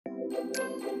Hi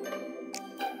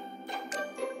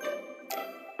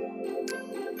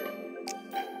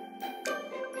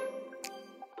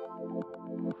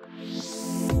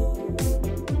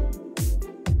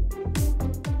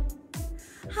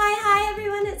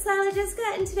everyone, it's Jessica,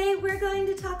 and today we're going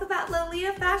to talk about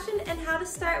Lolita fashion and how to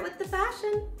start with the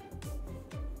fashion.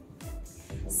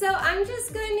 So I'm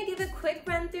just going to give a quick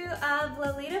run through of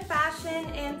Lolita fashion,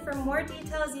 and for more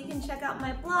details you can check out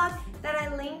my blog that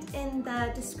I linked in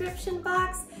the description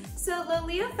box. So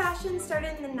Lolita fashion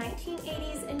started in the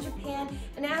 1980s in Japan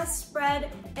and it has spread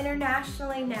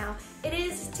internationally now. It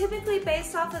is typically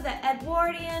based off of the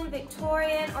Edwardian,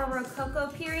 Victorian, or Rococo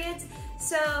periods.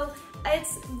 So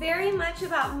it's very much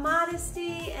about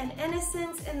modesty and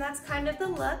innocence, and that's kind of the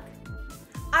look.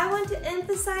 I want to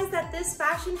emphasize that this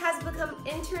fashion has become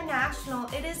international.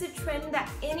 It is a trend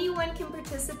that anyone can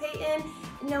participate in,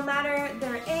 no matter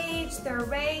their age, their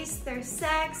race, their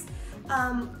sex,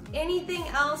 anything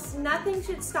else. Nothing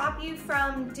should stop you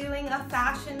from doing a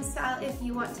fashion style if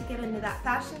you want to get into that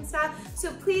fashion style.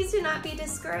 So please do not be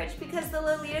discouraged, because the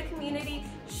Lolita community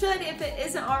should, if it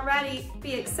isn't already,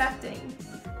 be accepting.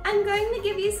 I'm going to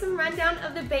give you some rundown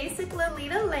of the basic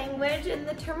Lolita language and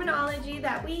the terminology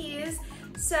that we use,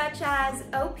 such as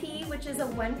OP, which is a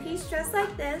one-piece dress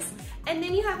like this, and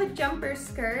then you have a jumper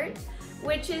skirt,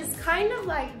 which is kind of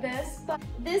like this, but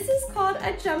this is called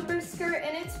a jumper skirt,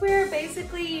 and it's where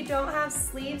basically you don't have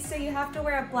sleeves, so you have to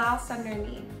wear a blouse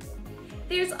underneath.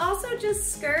 There's also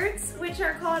just skirts, which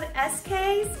are called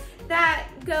SKs, that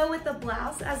go with the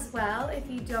blouse as well if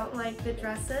you don't like the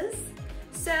dresses.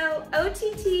 So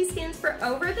OTT stands for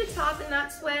over the top, and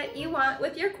that's what you want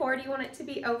with your cord. You want it to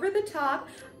be over the top.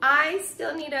 I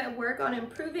still need to work on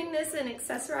improving this and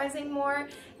accessorizing more.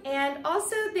 And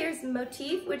also there's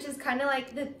motif, which is kind of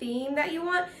like the theme that you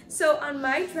want. So on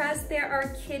my dress there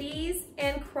are kitties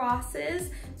and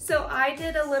crosses. So I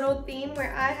did a little theme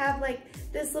where I have like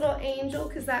this little angel,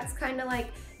 because that's kind of like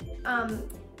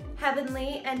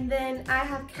heavenly. And then I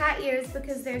have cat ears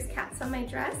because there's cats on my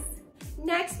dress.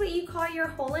 Next, what you call your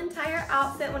whole entire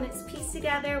outfit when it's pieced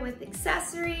together with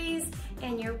accessories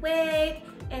and your wig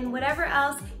and whatever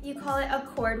else, you call it a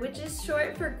cord, which is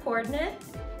short for coordinate.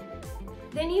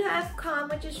 Then you have COM,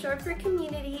 which is short for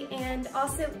community, and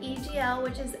also EGL,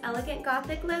 which is Elegant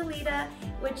Gothic Lolita,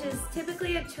 which is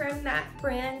typically a term that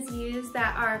brands use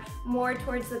that are more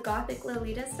towards the Gothic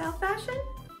Lolita style fashion.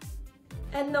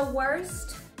 And the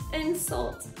worst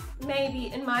insult,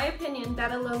 maybe in my opinion,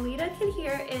 that a Lolita can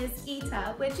hear is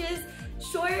ita, which is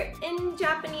short in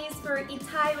Japanese for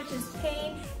itai, which is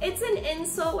pain. It's an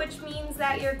insult, which means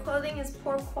that your clothing is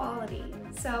poor quality.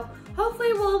 So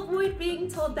hopefully we'll avoid being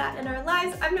told that in our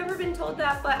lives. I've never been told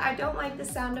that, but I don't like the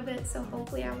sound of it, so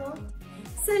hopefully I won't.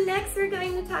 So next we're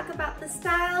going to talk about the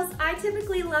styles. I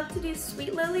typically love to do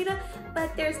sweet Lolita,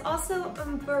 but there's also a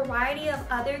variety of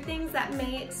other things that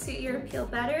may suit your appeal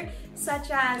better,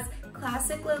 such as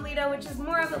classic Lolita, which is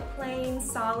more of a plain,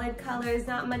 solid colors,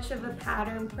 not much of a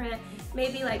pattern print,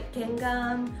 maybe like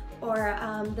gingham, or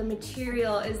the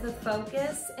material is the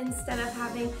focus instead of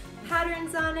having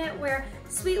patterns on it, where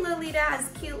sweet Lolita has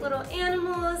cute little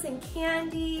animals and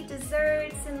candy,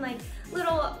 desserts, and like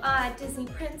little Disney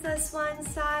princess one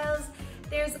styles.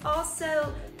 There's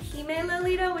also Hime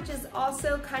Lolita, which is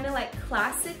also kind of like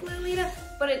classic Lolita,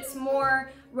 but it's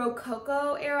more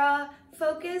Rococo era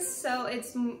focused, so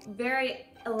it's very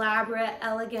elaborate,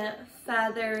 elegant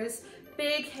feathers,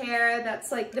 big hair,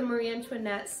 that's like the Marie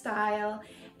Antoinette style.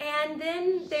 And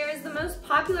then there's the most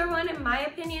popular one, in my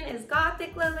opinion, is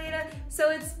Gothic Lolita,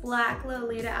 so it's black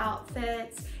Lolita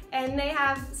outfits, and they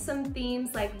have some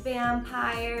themes like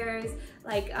vampires,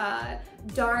 like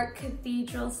dark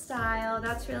cathedral style.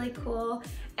 That's really cool.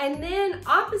 And then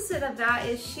opposite of that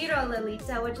is Shiro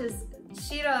Lolita, which is,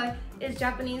 Shiro is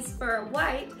Japanese for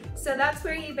white, so that's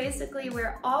where you basically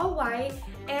wear all white,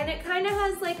 and it kind of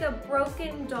has like a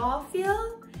broken doll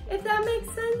feel, if that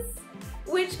makes sense,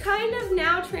 which kind of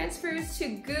now transfers to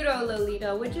Guro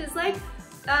Lolita, which is like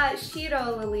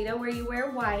Shiro Lolita, where you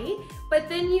wear white, but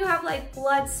then you have like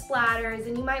blood splatters,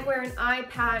 and you might wear an eye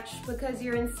patch because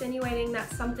you're insinuating that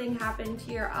something happened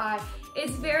to your eye.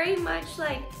 It's very much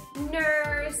like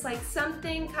Nurse, like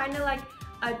something kind of like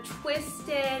a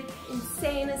twisted,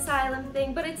 insane asylum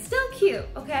thing, but it's still cute,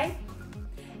 okay?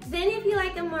 Then if you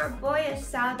like a more boyish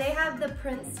style, they have the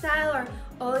prince style, or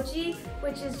oji,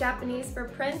 which is Japanese for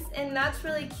prince, and that's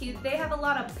really cute. They have a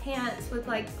lot of pants with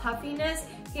like puffiness.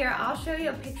 Here, I'll show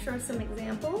you a picture of some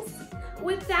examples.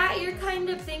 With that, you're kind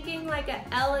of thinking like an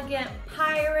elegant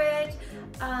pirate,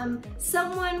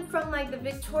 someone from like the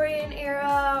Victorian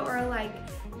era or like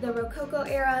the Rococo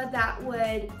era that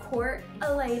would court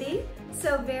a lady.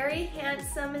 So very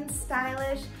handsome and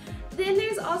stylish. Then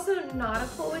there's also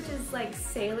nautical, which is like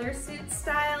sailor suit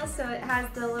style. So it has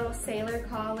the little sailor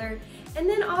collar. And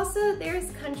then also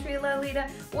there's country Lolita,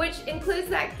 which includes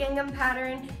that gingham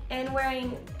pattern and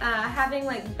wearing, having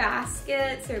like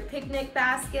baskets or picnic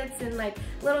baskets and like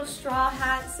little straw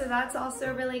hats. So that's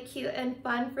also really cute and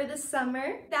fun for the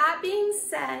summer. That being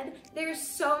said, there's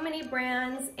so many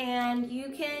brands and you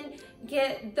can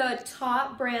get the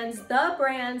top brands. The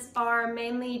brands are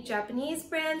mainly Japanese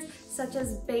brands such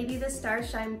as Baby the Stars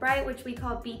Shine Bright, which we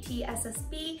call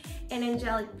BTSSB, and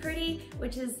Angelic Pretty,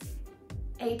 which is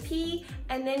AP.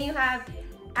 And then you have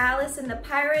Alice and the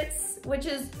Pirates, which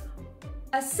is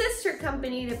a sister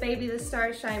company to Baby the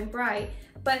Stars Shine Bright,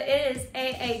 but it is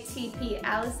AATP,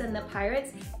 Alice and the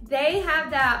Pirates. They have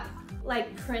that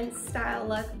like Prince style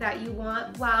look that you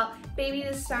want, while Baby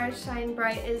the Stars Shine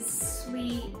Bright is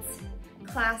sweet,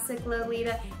 classic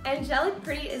Lolita. Angelic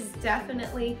Pretty is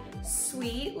definitely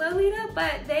sweet Lolita,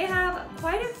 but they have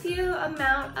quite a few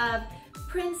amount of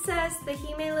princess, the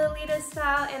Hime Lolita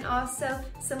style, and also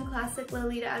some classic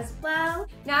Lolita as well.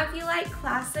 Now, if you like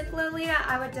classic Lolita,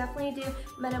 I would definitely do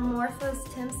Metamorphose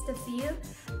Temps de Fille.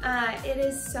 It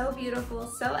is so beautiful,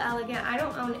 so elegant. I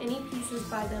don't own any pieces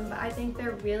by them, but I think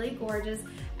they're really gorgeous.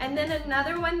 And then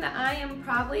another one that I am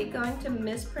probably going to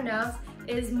mispronounce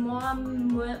is Moi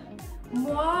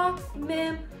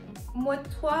Même Moi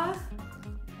Toi,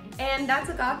 and that's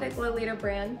a Gothic Lolita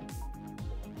brand.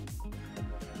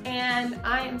 And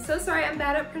I am so sorry I'm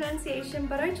bad at pronunciation,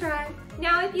 but I tried.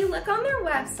 Now, if you look on their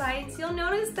websites, you'll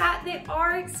notice that they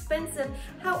are expensive.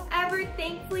 However,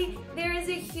 thankfully, there is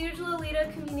a huge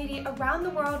Lolita community around the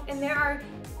world, and there are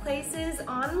places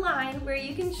online where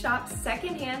you can shop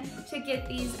secondhand to get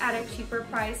these at a cheaper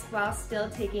price while still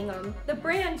taking on the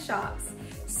brand shops.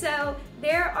 So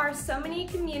there are so many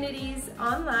communities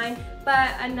online,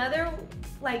 but another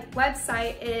like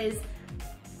website is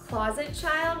Closet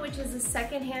Child, which is a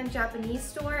secondhand Japanese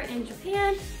store in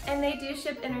Japan, and they do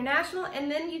ship international.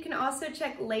 And then you can also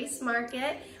check Lace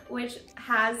Market, which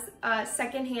has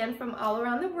secondhand from all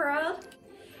around the world.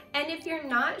 And if you're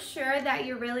not sure that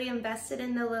you're really invested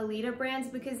in the Lolita brands,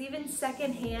 because even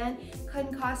secondhand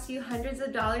can cost you hundreds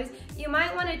of dollars, you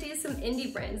might want to do some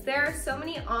indie brands. There are so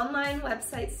many online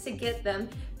websites to get them.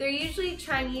 They're usually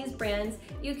Chinese brands.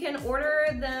 You can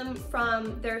order them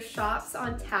from their shops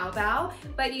on Taobao,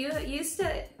 but you used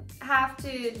to have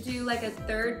to do like a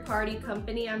third-party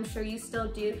company, I'm sure you still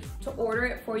do, to order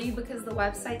it for you because the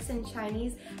website's in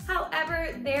Chinese.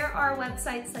 However, there are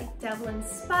websites like Devil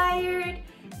Inspired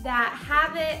that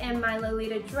have it, and My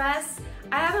Lolita Dress.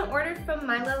 I haven't ordered from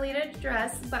My Lolita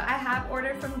Dress, but I have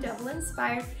ordered from Devil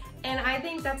Inspired, and I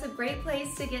think that's a great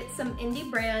place to get some indie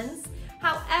brands.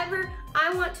 However,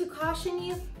 I want to caution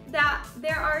you that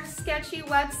there are sketchy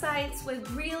websites with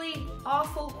really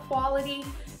awful quality,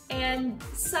 and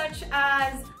such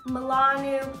as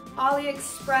Milanu,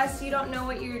 AliExpress, you don't know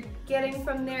what you're getting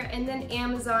from there, and then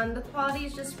Amazon, the quality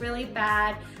is just really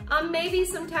bad. Maybe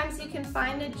sometimes you can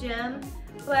find a gem,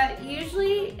 but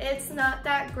usually it's not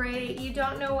that great. You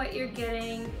don't know what you're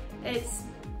getting. It's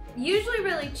usually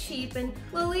really cheap, and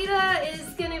Lolita is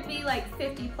gonna be like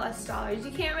 $50+.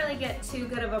 You can't really get too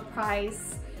good of a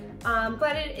price,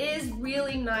 but it is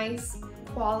really nice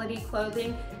quality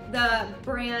clothing. The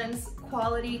brand's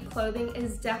quality clothing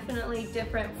is definitely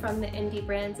different from the indie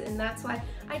brands, and that's why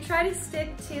I try to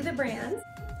stick to the brands.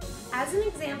 As an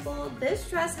example, this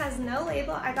dress has no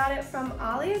label. I got it from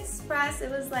AliExpress. It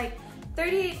was like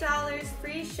 $38,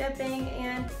 free shipping,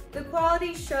 and the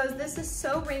quality shows. This is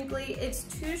so wrinkly. It's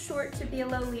too short to be a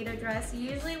Lolita dress.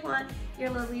 You usually want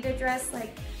your Lolita dress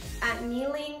like at knee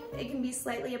length. It can be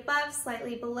slightly above,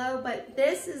 slightly below, but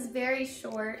this is very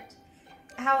short.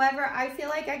 However, I feel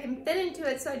like I can fit into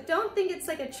it, so I don't think it's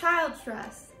like a child's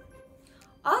dress.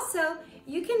 Also,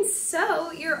 you can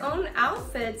sew your own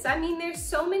outfits. I mean, there's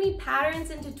so many patterns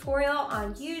and tutorial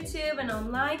on YouTube and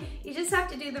online. You just have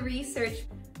to do the research.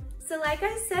 So like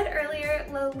I said earlier,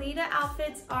 Lolita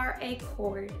outfits are a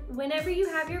cord. Whenever you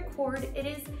have your cord, it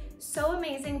is so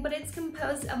amazing, but it's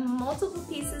composed of multiple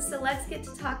pieces, so let's get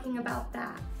to talking about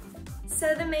that.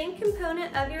 So the main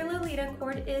component of your Lolita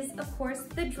cord is, of course,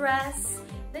 the dress,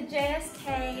 the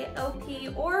JSK,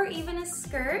 OP, or even a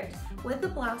skirt with a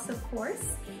blouse, of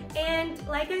course. And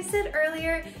like I said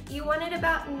earlier, you want it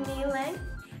about knee length.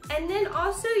 And then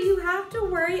also you have to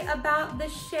worry about the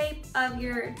shape of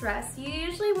your dress. You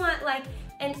usually want like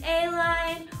an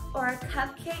A-line or a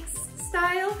cupcake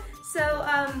style. So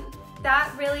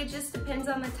that really just depends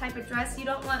on the type of dress. You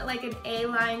don't want like an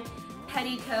A-line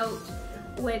petticoat,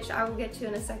 which I will get to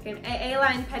in a second, an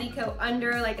A-line petticoat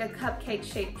under like a cupcake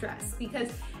shaped dress, because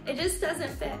it just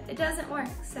doesn't fit. It doesn't work.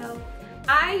 So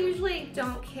I usually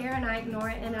don't care and I ignore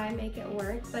it and I make it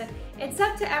work, but it's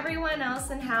up to everyone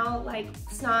else and how like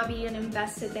snobby and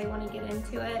invested they want to get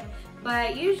into it.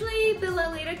 But usually the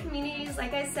Lolita communities,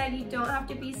 like I said, you don't have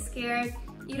to be scared.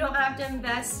 You don't have to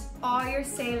invest all your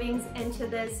savings into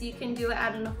this. You can do it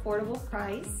at an affordable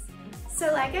price.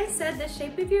 So like I said, the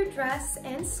shape of your dress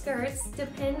and skirts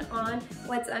depend on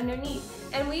what's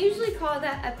underneath. And we usually call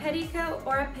that a petticoat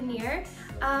or a pannier.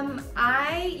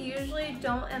 I usually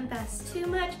don't invest too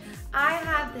much. I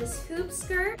have this hoop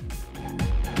skirt.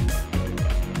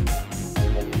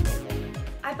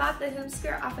 I bought the hoop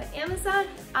skirt off of Amazon.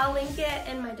 I'll link it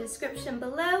in my description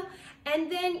below.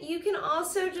 And then you can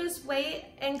also just wait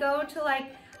and go to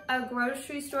like a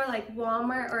grocery store like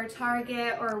Walmart or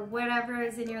Target or whatever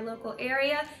is in your local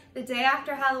area the day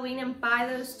after Halloween and buy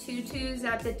those tutus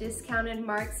at the discounted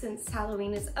mark since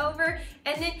Halloween is over.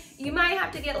 And then you might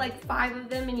have to get like 5 of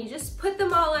them and you just put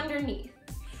them all underneath.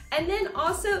 And then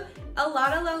also a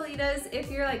lot of Lolitas, if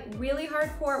you're like really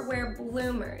hardcore, wear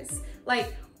bloomers,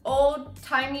 like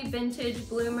old-timey vintage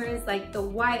bloomers, like the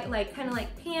white, like kind of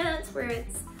like pants where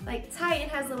it's like tight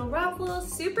and has little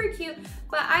ruffles, super cute.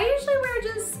 But I usually wear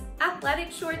just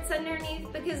athletic shorts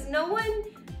underneath because no one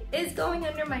is going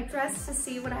under my dress to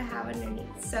see what I have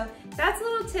underneath. So that's a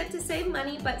little tip to save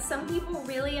money, but some people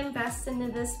really invest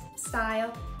into this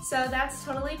style. So that's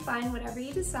totally fine, whatever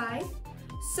you decide.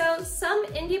 So some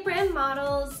indie brand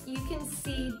models you can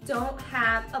see don't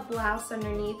have a blouse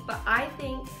underneath, but I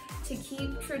think to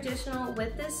keep traditional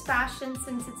with this fashion,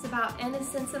 since it's about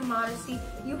innocence and modesty,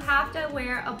 you have to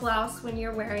wear a blouse when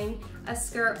you're wearing a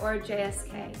skirt or a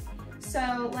JSK.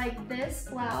 So like this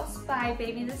blouse by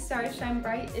Baby the Stars Shine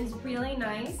Bright is really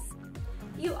nice.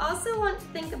 You also want to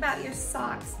think about your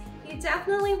socks. You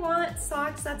definitely want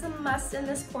socks, that's a must in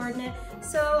this coordinate.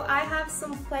 So I have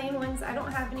some plain ones. I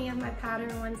don't have any of my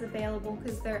pattern ones available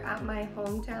because they're at my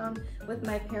hometown with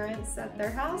my parents at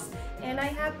their house. And I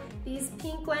have these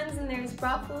pink ones and there's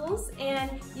ruffles,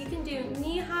 and you can do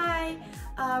knee-high,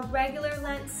 regular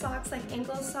length socks like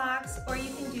ankle socks, or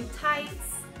you can do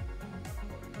tights.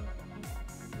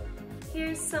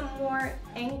 Here's some more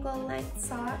ankle length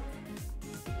sock.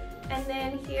 And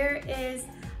then here is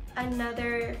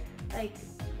another like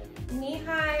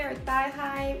knee-high or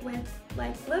thigh-high with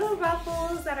like little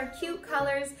ruffles that are cute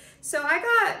colors. So I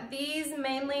got these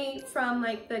mainly from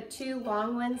like the 2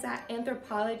 long ones at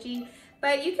Anthropologie,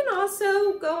 but you can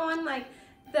also go on like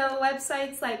the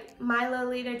websites like My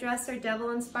Lolita Dress or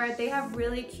Devil Inspired. They have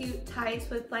really cute tights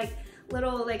with like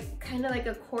little like kind of like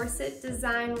a corset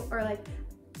design or like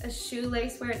a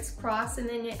shoelace where it's crossed and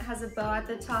then it has a bow at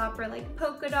the top, or like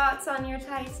polka dots on your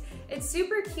tights. It's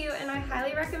super cute and I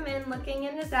highly recommend looking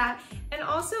into that. And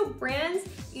also brands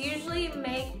usually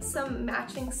make some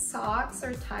matching socks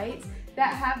or tights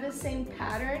that have the same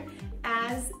pattern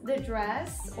as the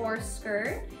dress or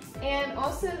skirt. And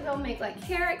also they'll make like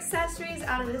hair accessories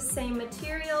out of the same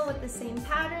material with the same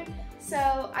pattern.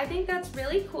 So I think that's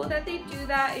really cool that they do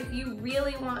that if you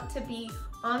really want to be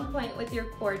on point with your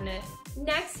coordinate.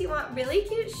 Next, you want really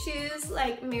cute shoes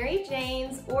like Mary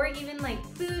Jane's, or even like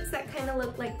boots that kind of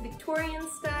look like Victorian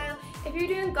style. If you're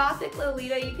doing Gothic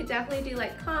Lolita, you could definitely do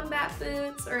like combat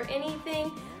boots or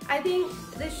anything. I think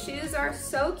the shoes are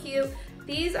so cute.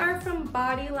 These are from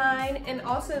Bodyline, and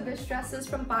also this dress is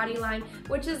from Bodyline,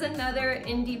 which is another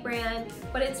indie brand,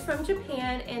 but it's from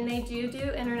Japan and they do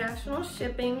international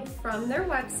shipping from their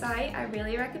website. I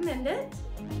really recommend it.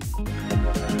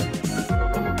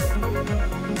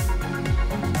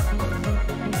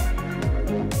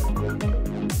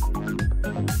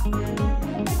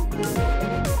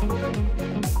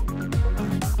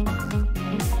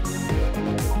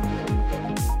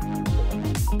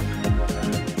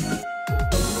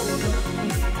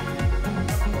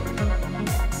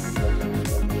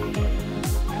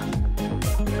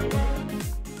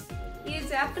 You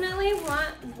definitely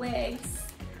want wigs.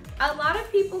 A lot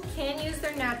of people can use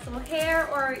their natural hair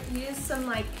or use some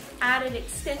like added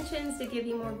extensions to give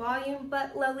you more volume,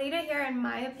 but Lolita hair, in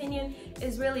my opinion,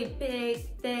 is really big,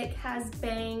 thick, has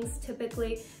bangs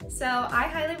typically. So I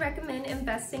highly recommend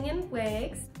investing in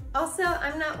wigs. Also,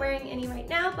 I'm not wearing any right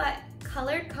now, but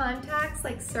colored contacts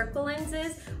like circle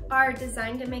lenses are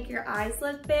designed to make your eyes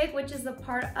look big, which is a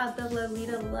part of the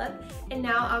Lolita look. And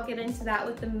now I'll get into that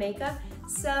with the makeup.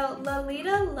 So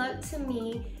Lolita look to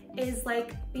me is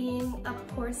like being a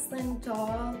porcelain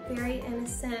doll, very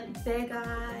innocent, big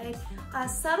eye,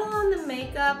 subtle on the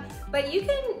makeup, but you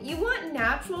want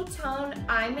natural tone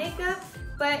eye makeup,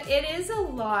 but it is a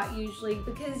lot usually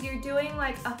because you're doing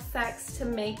like effects to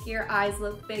make your eyes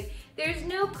look big. There's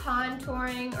no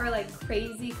contouring or like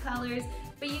crazy colors.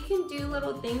 but you can do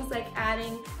little things like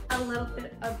adding a little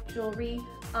bit of jewelry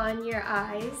on your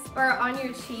eyes or on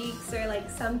your cheeks, or like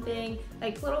something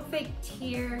like little fake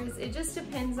tears. It just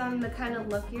depends on the kind of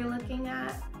look you're looking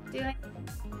at doing.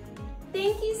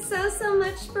 Thank you so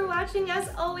much for watching. As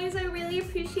always, I really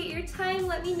appreciate your time.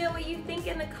 Let me know what you think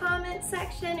in the comment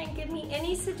section and give me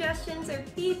any suggestions or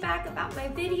feedback about my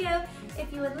video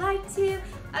if you would like to.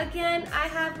 Again, I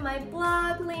have my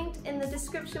blog linked in the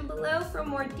description below for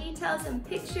more details and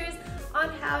pictures on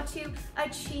how to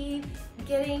achieve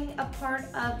getting a part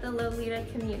of the Lolita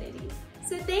community.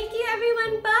 So thank you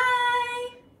everyone, bye!